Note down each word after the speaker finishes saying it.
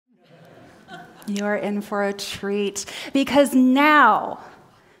You're in for a treat, because now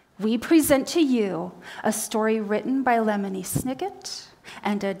we present to you a story written by Lemony Snicket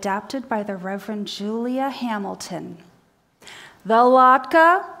and adapted by the Reverend Julia Hamilton. The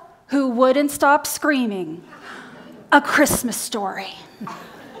Latke Who Wouldn't Stop Screaming, a Christmas story.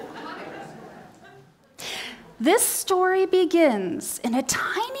 This story begins in a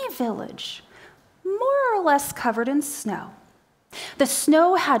tiny village, more or less covered in snow. The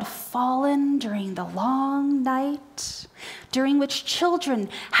snow had fallen during the long night, during which children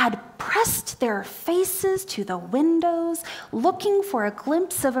had pressed their faces to the windows, looking for a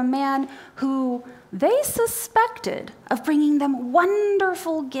glimpse of a man who they suspected of bringing them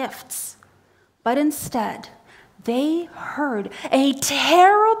wonderful gifts. But instead, they heard a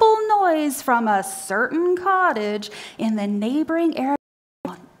terrible noise from a certain cottage in the neighboring area.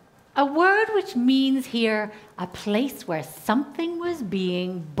 A word which means here a place where something was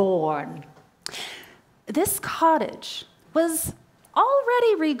being born. This cottage was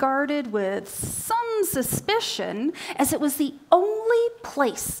already regarded with some suspicion, as it was the only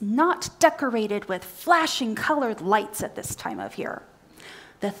place not decorated with flashing colored lights at this time of year.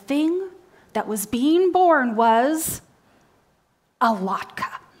 The thing that was being born was a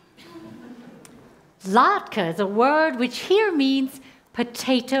latke. Latke is a word which here means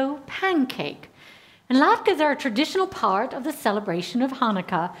potato pancake. And latkes are a traditional part of the celebration of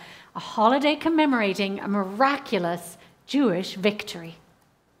Hanukkah, a holiday commemorating a miraculous Jewish victory.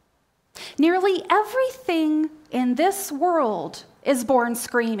 Nearly everything in this world is born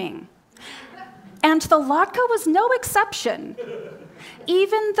screaming, and the latke was no exception.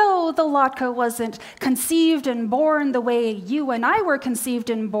 Even though the latke wasn't conceived and born the way you and I were conceived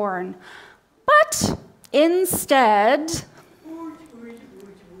and born, but instead,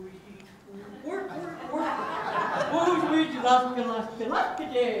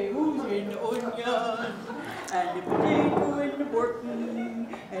 Latke day, who's in the onion, and the potato and the bacon,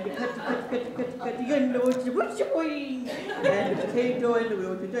 and the cutty, and the witch, and the potato and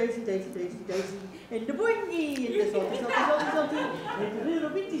the daisy, and the boingy, and the salty, and the little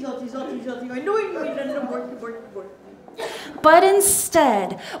bitty salty, and the wing, and the borky. But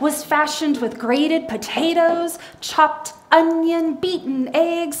instead was fashioned with grated potatoes, chopped onion, beaten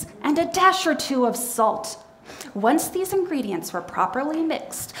eggs, and a dash or two of salt. Once these ingredients were properly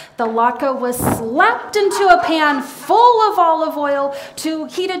mixed, the latke was slapped into a pan full of olive oil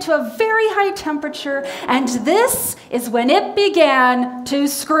heated to a very high temperature, and this is when it began to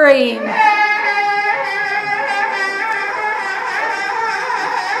scream.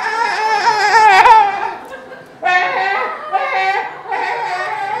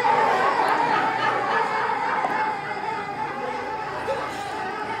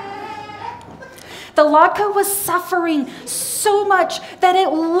 The latke was suffering so much that it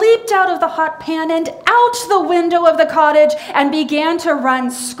leaped out of the hot pan and out the window of the cottage and began to run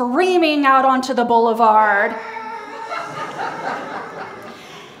screaming out onto the boulevard.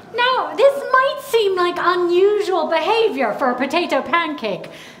 Now, this might seem like unusual behavior for a potato pancake,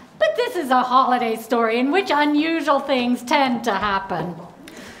 but this is a holiday story in which unusual things tend to happen.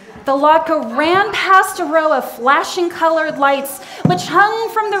 The latke ran past a row of flashing colored lights which hung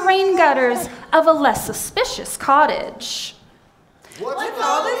from the rain gutters of a less suspicious cottage. What's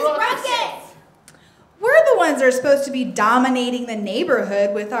all this ruckus? We're the ones that are supposed to be dominating the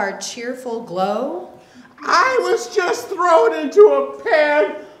neighborhood with our cheerful glow. I was just thrown into a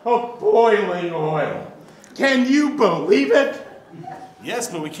pan of boiling oil. Can you believe it? Yes,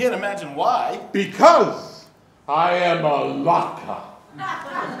 but we can't imagine why. Because I am a latke.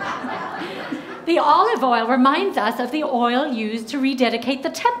 The olive oil reminds us of the oil used to rededicate the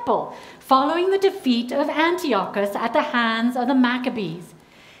temple following the defeat of Antiochus at the hands of the Maccabees.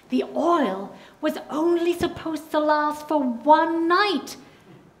 The oil was only supposed to last for one night,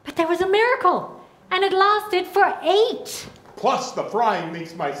 but there was a miracle, and it lasted for 8. Plus, the frying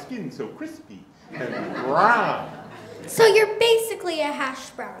makes my skin so crispy and brown. So you're basically a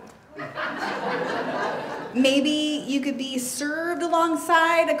hash brown. Maybe you could be served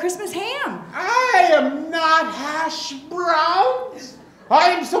alongside a Christmas ham. I am not hash browns.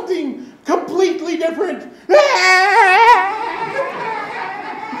 I am something completely different.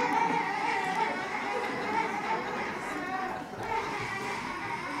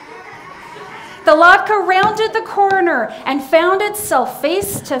 The latke rounded the corner and found itself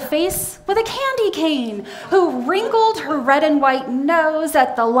face to face with a candy cane, who wrinkled her red and white nose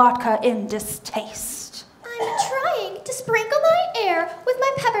at the latke in distaste. I'm trying to sprinkle my air with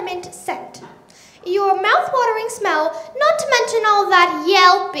my peppermint scent. Your mouth-watering smell, not to mention all that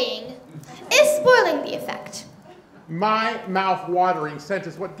yelping, is spoiling the effect. My mouth-watering scent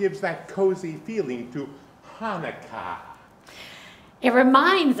is what gives that cozy feeling to Hanukkah. It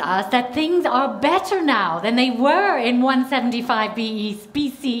reminds us that things are better now than they were in 175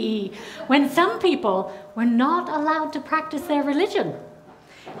 BCE, when some people were not allowed to practice their religion.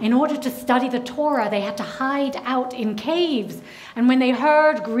 In order to study the Torah, they had to hide out in caves, and when they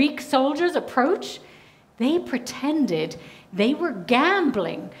heard Greek soldiers approach, they pretended they were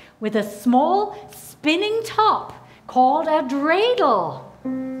gambling with a small spinning top called a dreidel.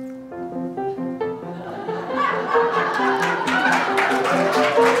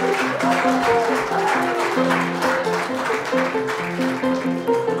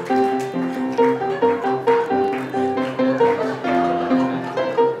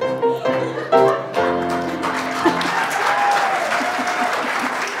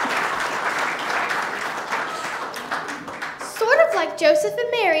 Sort of like Joseph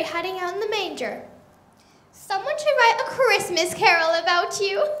and Mary hiding out in the manger. Someone should write a Christmas carol about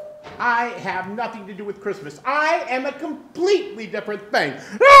you. I have nothing to do with Christmas. I am a completely different thing.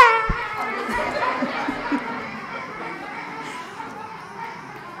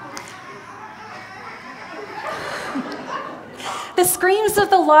 The screams of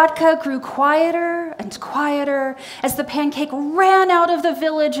the Latke grew quieter and quieter as the pancake ran out of the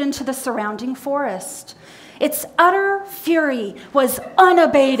village into the surrounding forest. Its utter fury was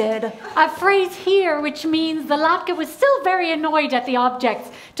unabated. A phrase here which means the Latke was still very annoyed at the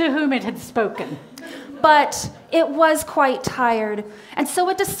objects to whom it had spoken. But it was quite tired, and so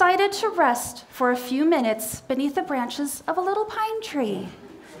it decided to rest for a few minutes beneath the branches of a little pine tree.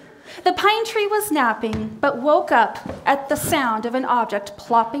 The pine tree was napping, but woke up at the sound of an object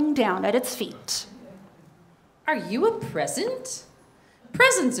plopping down at its feet. Are you a present?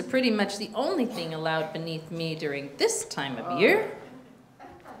 Presents are pretty much the only thing allowed beneath me during this time of year.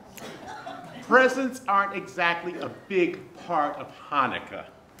 Presents aren't exactly a big part of Hanukkah.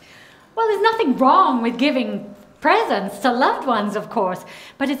 Well, there's nothing wrong with giving presents to loved ones, of course,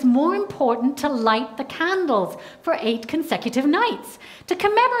 but it's more important to light the candles for 8 consecutive nights, to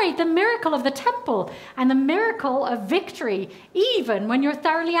commemorate the miracle of the temple and the miracle of victory, even when you're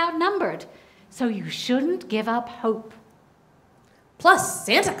thoroughly outnumbered. So you shouldn't give up hope. Plus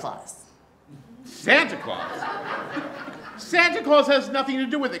Santa Claus. Santa Claus? Santa Claus has nothing to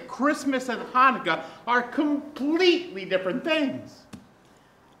do with it. Christmas and Hanukkah are completely different things.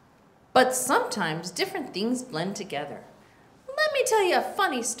 But sometimes different things blend together. Let me tell you a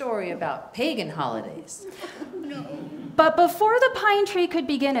funny story about pagan holidays. But before the pine tree could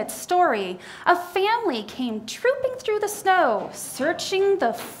begin its story, a family came trooping through the snow, searching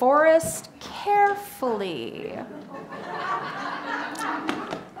the forest carefully.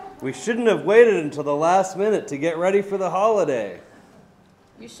 We shouldn't have waited until the last minute to get ready for the holiday.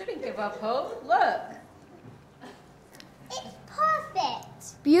 You shouldn't give up hope. Look. It's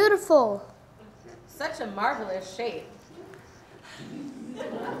perfect. Beautiful. Such a marvelous shape.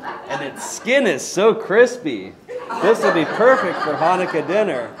 And its skin is so crispy. This will be perfect for Hanukkah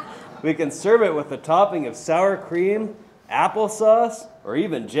dinner. We can serve it with a topping of sour cream, applesauce, or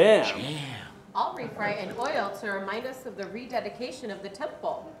even jam. I'll refry in oil to remind us of the rededication of the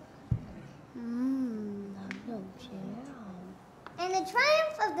temple. And the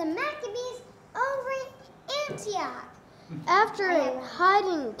triumph of the Maccabees over Antioch. After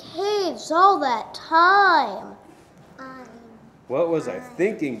hiding caves all that time. What was I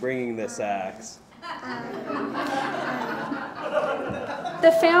thinking bringing this axe?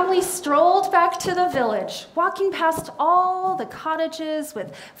 The family strolled back to the village, walking past all the cottages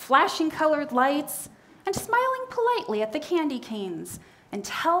with flashing colored lights and smiling politely at the candy canes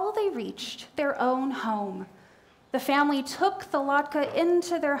until they reached their own home. The family took the Latke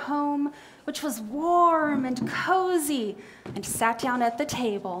into their home, which was warm and cozy, and sat down at the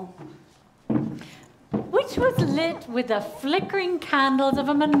table. Which was lit with the flickering candles of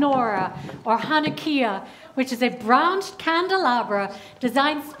a menorah, or Hanukkah, which is a branched candelabra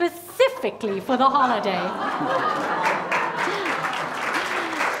designed specifically for the holiday.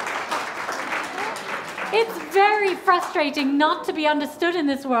 It's very frustrating not to be understood in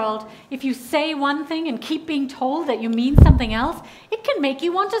this world. If you say one thing and keep being told that you mean something else, it can make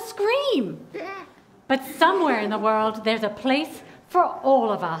you want to scream. But somewhere in the world, there's a place for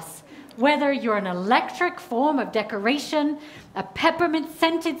all of us. Whether you're an electric form of decoration, a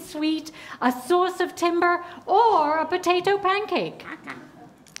peppermint-scented sweet, a source of timber, or a potato pancake.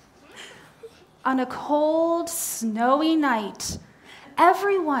 On a cold, snowy night,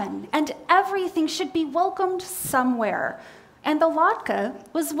 everyone and everything should be welcomed somewhere. And the Latke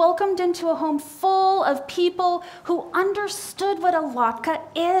was welcomed into a home full of people who understood what a Latke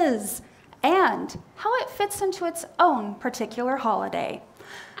is and how it fits into its own particular holiday.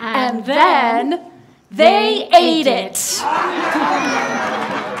 And then they ate it.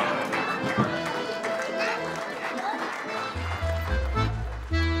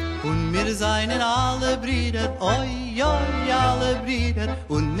 Und wir seien alle Brüder, oi, oi, alle Brüder.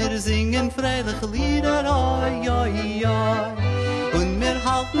 Und wir singen freiliche Lieder, oi, oi, oi. Und wir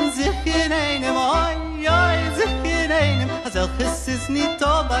halten sich in einem, oi, oi, sich in einem. Als welches ist nicht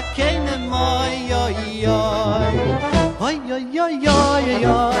aber keinem, oi, oi, oi. Oi, oi, oi, oi,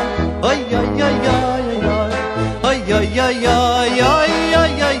 oi, oi, oi, oi, oi, oi. Oi, oi, oi, oi, oi,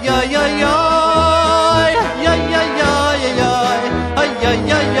 oi, oi, oi, oi, oi. Ay, ay, ay, ay, ay, ay,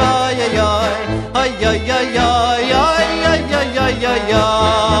 ay, ay, ay, ay, ay, ay,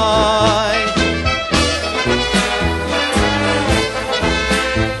 ay.